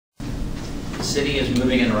the city is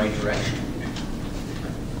moving in the right direction.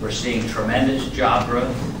 We're seeing tremendous job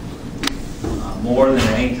growth, more than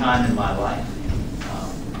at any time in my life.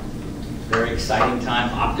 Very exciting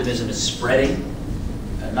time. Optimism is spreading,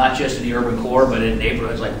 not just in the urban core, but in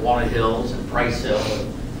neighborhoods like Walnut Hills and Price Hill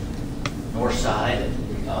and North Side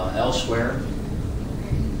and elsewhere.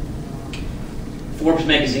 Forbes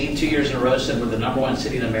magazine 2 years in a row said we're the #1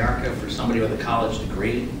 city in America for somebody with a college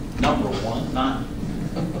degree. #1, not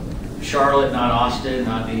Charlotte, not Austin,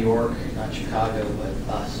 not New York, not Chicago,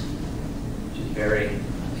 but us, which is very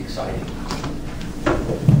exciting.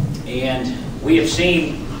 And we have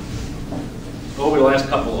seen over the last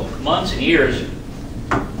couple of months and years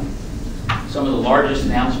some of the largest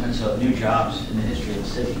announcements of new jobs in the history of the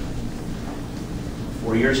city.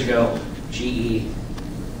 4 years ago, GE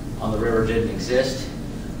on the river didn't exist.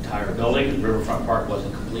 Entire building, Riverfront Park,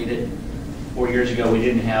 wasn't completed. 4 years ago, we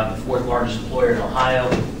didn't have the 4th largest employer in Ohio,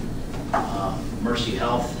 Mercy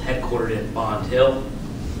Health, headquartered in Bond Hill.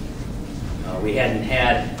 We hadn't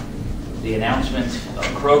had the announcement of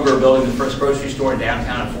Kroger building the first grocery store in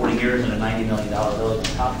downtown in 40 years and a $90 million building on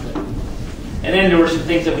top of it. And then there were some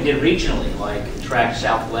things that we did regionally, like attract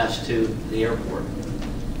Southwest to the airport.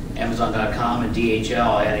 Amazon.com and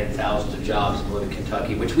DHL adding thousands of jobs in Louisville,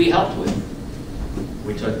 Kentucky, which we helped with.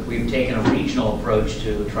 We've taken a regional approach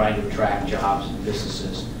to trying to attract jobs and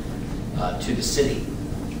businesses to the city.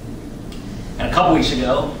 And a couple weeks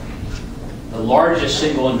ago, the largest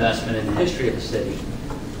single investment in the history of the city,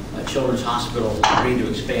 Children's Hospital agreed to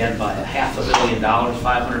expand by $500 million,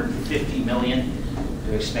 $550 million,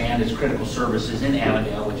 to expand its critical services in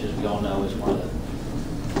Avondale, which, as we all know, is one of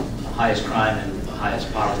the highest crime and the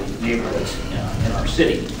highest poverty neighborhoods in our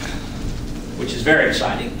city, which is very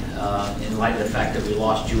exciting in light of the fact that we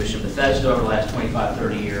lost Jewish in Bethesda over the last 25,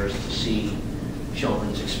 30 years to see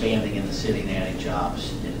Children's expanding in the city and adding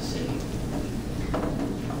jobs in the city.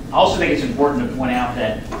 I also think it's important to point out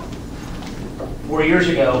that 4 years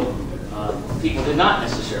ago, people did not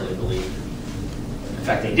necessarily believe, in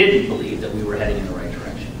fact, they didn't believe that we were heading in the right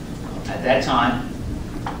direction. At that time,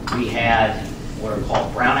 we had what are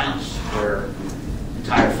called brownouts, where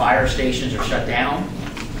entire fire stations are shut down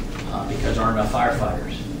because there aren't enough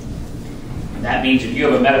firefighters. And that means if you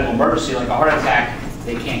have a medical emergency like a heart attack,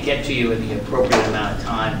 they can't get to you in the appropriate amount of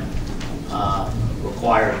time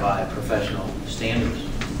required by professional standards.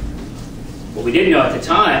 What we didn't know at the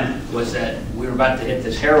time was that we were about to hit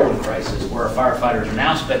this heroin crisis where our firefighters are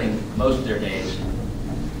now spending most of their days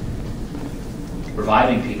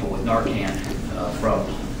reviving people with Narcan from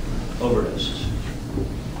overdoses.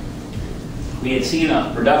 We had seen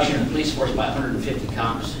a reduction in the police force by 150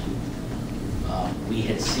 cops. We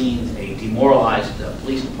had seen a demoralized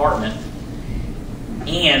police department,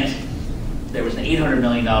 and there was an $800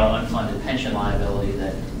 million unfunded pension liability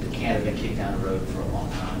that can't have been kicked down the road for a long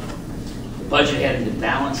time. The budget hadn't been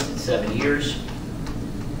balanced in 7 years,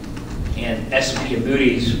 and S&P and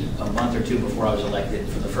Moody's, a month or two before I was elected,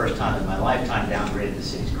 for the first time in my lifetime, downgraded the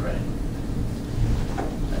city's credit.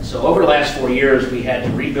 And so over the last 4 years, we had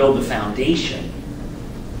to rebuild the foundation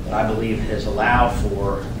that I believe has allowed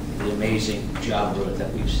for the amazing job growth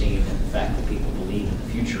that we've seen and the fact that people believe in the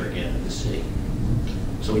future again in the city.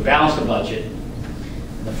 So we balanced the budget.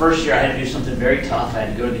 In the first year, I had to do something very tough. I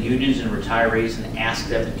had to go to the unions and retirees and ask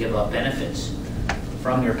them to give up benefits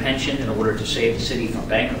from their pension in order to save the city from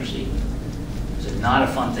bankruptcy. It was not a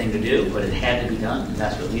fun thing to do, but it had to be done, and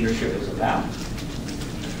that's what leadership is about.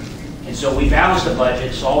 And so we balanced the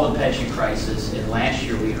budget, solved the pension crisis, and last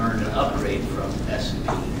year we earned an upgrade from S&P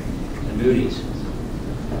and Moody's.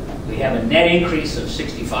 We have a net increase of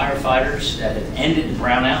 60 firefighters that have ended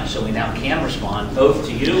brownout, so we now can respond both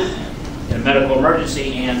to you in a medical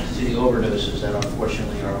emergency and to the overdoses that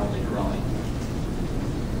unfortunately are only growing.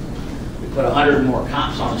 We put 100 more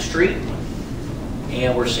cops on the street,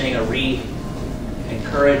 and we're seeing a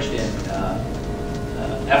re-encouraged and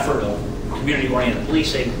effort of community-oriented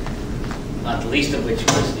policing, not the least of which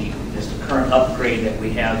was the current upgrade that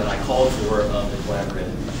we have that I called for of the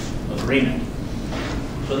collaborative agreement.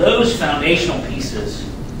 So those foundational pieces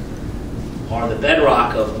are the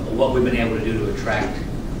bedrock of what we've been able to do to attract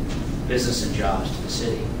business and jobs to the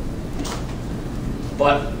city.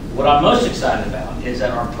 But what I'm most excited about is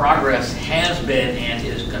that our progress has been and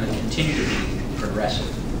is going to continue to be progressive.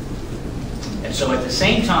 And so at the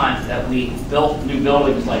same time that we built new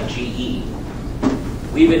buildings like GE,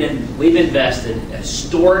 we've invested a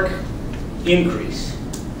historic increase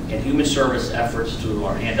in human service efforts through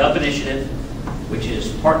our Hand Up initiative, which is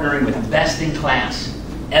partnering with best-in-class,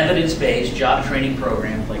 evidence-based job training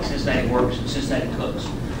programs like Cincinnati Works and Cincinnati Cooks,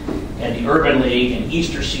 and the Urban League and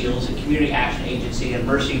Easter Seals and Community Action Agency and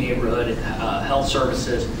Mercy Neighborhood and Health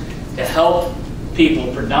Services to help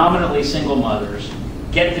people, predominantly single mothers,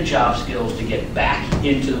 get the job skills to get back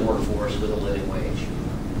into the workforce with a living wage.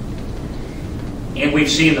 And we've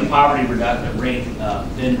seen the poverty reduction rate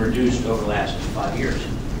been reduced over the last 5 years.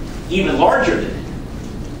 Even larger than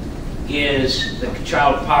it is the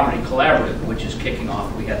Child Poverty Collaborative, which is kicking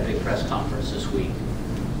off. We had a big press conference this week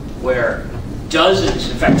where dozens,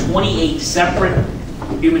 in fact 28 separate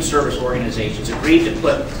human service organizations agreed to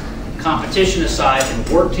put competition aside and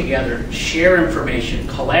work together, share information,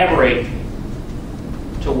 collaborate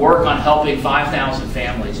to work on helping 5,000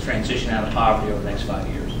 families transition out of poverty over the next 5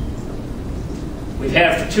 years. We've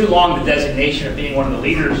had for too long the designation of being one of the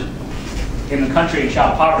leaders in the country in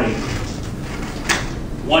child poverty.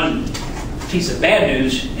 One piece of bad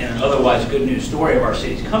news in an otherwise good news story of our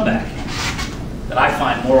city's comeback that I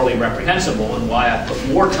find morally reprehensible, and why I put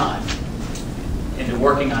more time into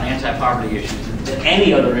working on anti-poverty issues than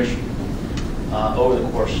any other issue over the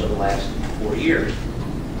course of the last 4 years.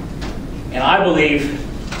 And I believe,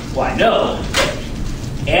 well, I know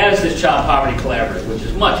that as this Child Poverty Collaborative, which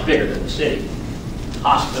is much bigger than the city,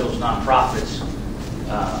 hospitals, nonprofits,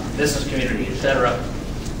 business community, etc.,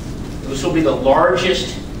 this will be the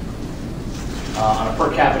largest on a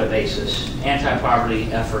per capita basis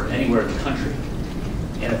anti-poverty effort anywhere in the country.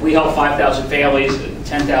 And if we help 5,000 families,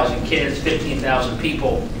 10,000 kids, 15,000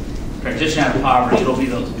 people transition out of poverty, it'll be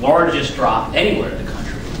the largest drop anywhere in the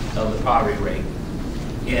country of the poverty rate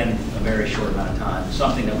in a very short amount of time.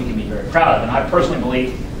 Something that we can be very proud of. And I personally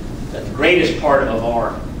believe that the greatest part of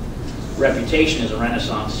our reputation as a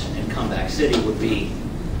Renaissance and comeback city would be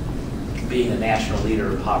being a national leader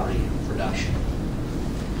of poverty reduction.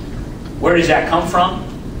 Where does that come from?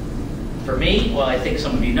 For me, well, I think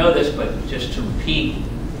some of you know this, but just to repeat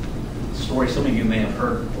a story some of you may have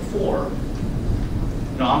heard before,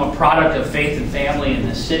 you know, I'm a product of faith and family in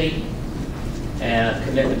this city and a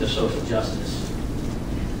commitment to social justice.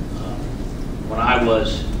 When I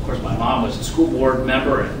was, of course, my mom was a school board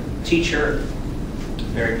member and teacher,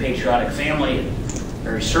 very patriotic family, and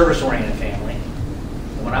very service-oriented family.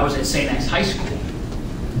 And when I was at St. X High School,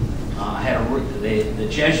 I had the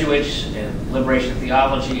Jesuits and liberation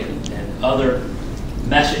theology and other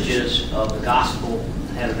messages of the gospel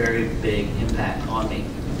had a very big impact on me.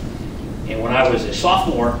 And when I was a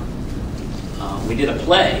sophomore, we did a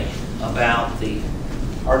play about the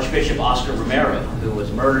Archbishop Oscar Romero, who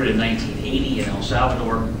was murdered in 1980 in El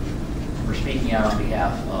Salvador for speaking out on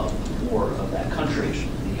behalf of the poor of that country,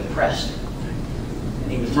 the oppressed.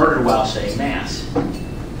 And he was murdered while saying Mass.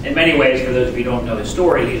 In many ways, for those of you who don't know his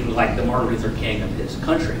story, he was like the Martin Luther King of his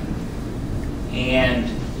country. And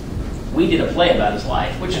we did a play about his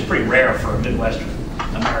life, which is pretty rare for a Midwestern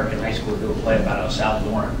American high school to do a play about a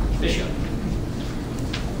Salvadoran bishop.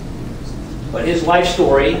 But his life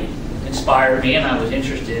story inspired me, and I was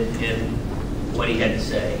interested in what he had to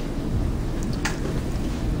say.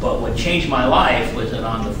 But what changed my life was that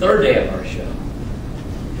on the third day of our show,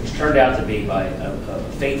 which turned out to be by a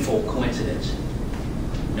fateful coincidence,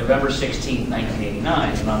 November 16,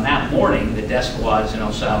 1989, and on that morning, the death squads in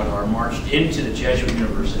El Salvador marched into the Jesuit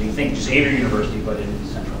University, think Xavier University, but in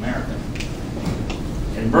Central America,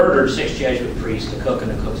 and murdered 6 Jesuit priests, the cook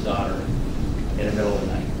and the cook's daughter, in the middle of the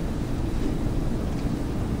night.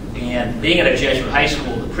 And being at a Jesuit high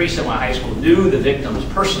school, the priests at my high school knew the victims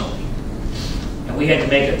personally, and we had to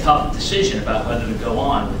make a tough decision about whether to go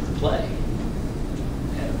on with the play.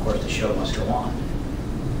 And of course, the show must go on.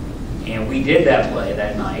 And we did that play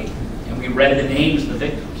that night, and we read the names of the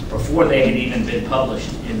victims before they had even been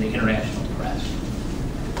published in the international press.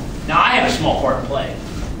 Now, I had a small part in the play.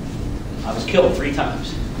 I was killed 3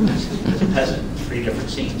 times as a peasant in 3 different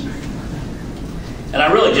scenes. And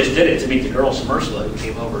I really just did it to meet the girl Submersula who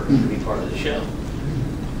came over to be part of the show.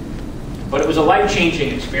 But it was a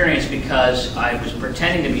life-changing experience because I was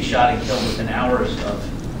pretending to be shot and killed within hours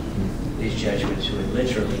of these Jesuits who had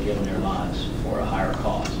literally given their lives for a higher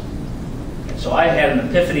cause. So I had an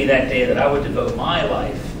epiphany that day that I would devote my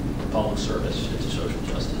life to public service and to social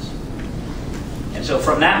justice. And so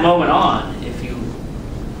from that moment on,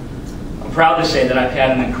 I'm proud to say that I've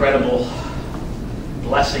had an incredible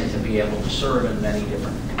blessing to be able to serve in many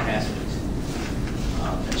different capacities.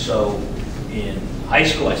 And so in high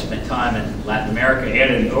school, I spent time in Latin America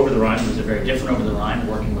and in Over the Rhine. It was a very different Over the Rhine,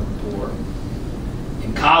 working with the poor.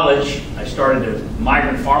 In college, I started a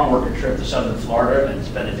migrant farm worker trip to southern Florida and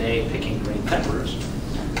spent a day picking green peppers,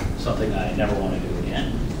 something I never want to do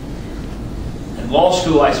again. In law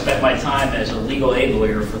school, I spent my time as a legal aid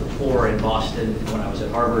lawyer for the poor in Boston when I was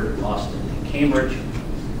at Harvard, Boston, and Cambridge.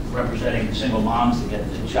 representing single moms to get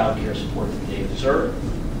the child care support that they deserve.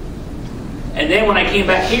 And then when I came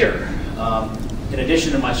back here, in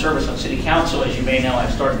addition to my service on City Council, as you may know,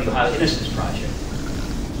 I've started the Ohio Innocence Project,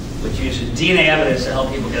 which uses DNA evidence to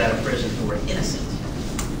help people get out of prison who are innocent.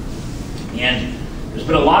 And there's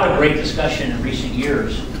been a lot of great discussion in recent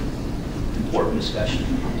years, important discussion,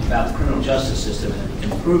 about the criminal justice system and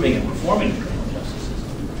improving and reforming the criminal justice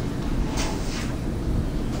system.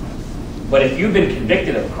 But if you've been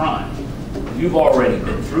convicted of a crime, you've already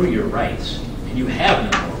been through your rights, and you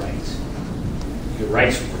have no more rights. Your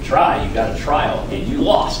rights were tried, you got a trial, and you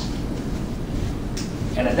lost.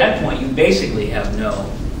 And at that point, you basically have no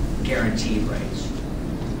guaranteed rights.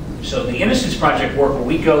 So the Innocence Project work, where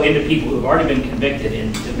we go into people who have already been convicted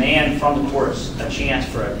and demand from the courts a chance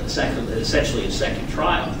for essentially a second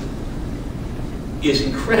trial, is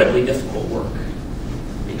incredibly difficult work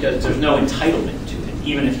because there's no entitlement to it,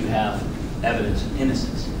 even if you have evidence of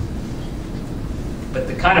innocence. But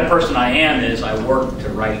the kind of person I am is I work to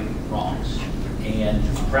right wrongs. And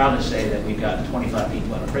I'm proud to say that we've gotten 25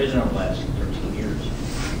 people out of prison over the last 13 years.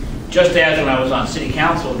 Just as when I was on City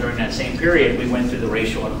Council during that same period, we went through the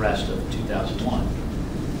racial unrest of 2001.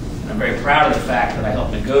 And I'm very proud of the fact that I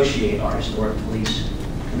helped negotiate our historic police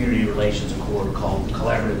community relations accord called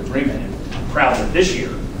Collaborative Agreement. And I'm proud that this year,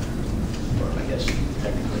 or I guess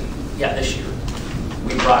technically, yeah, this year,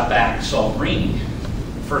 we brought back Saul Green,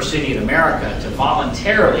 first city in America, to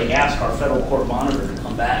voluntarily ask our federal court monitor to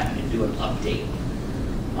come back and do an update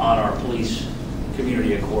on our police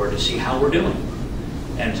community accord to see how we're doing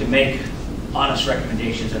and to make honest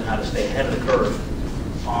recommendations on how to stay ahead of the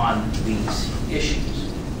curve on these issues.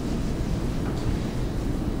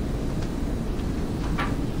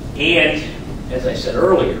 And as I said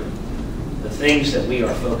earlier, the things that we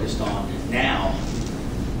are focused on now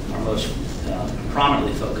are most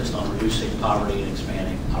prominently focused on reducing poverty and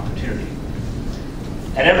expanding opportunity.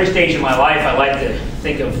 At every stage in my life, I like to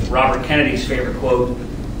think of Robert Kennedy's favorite quote,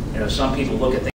 some people look at things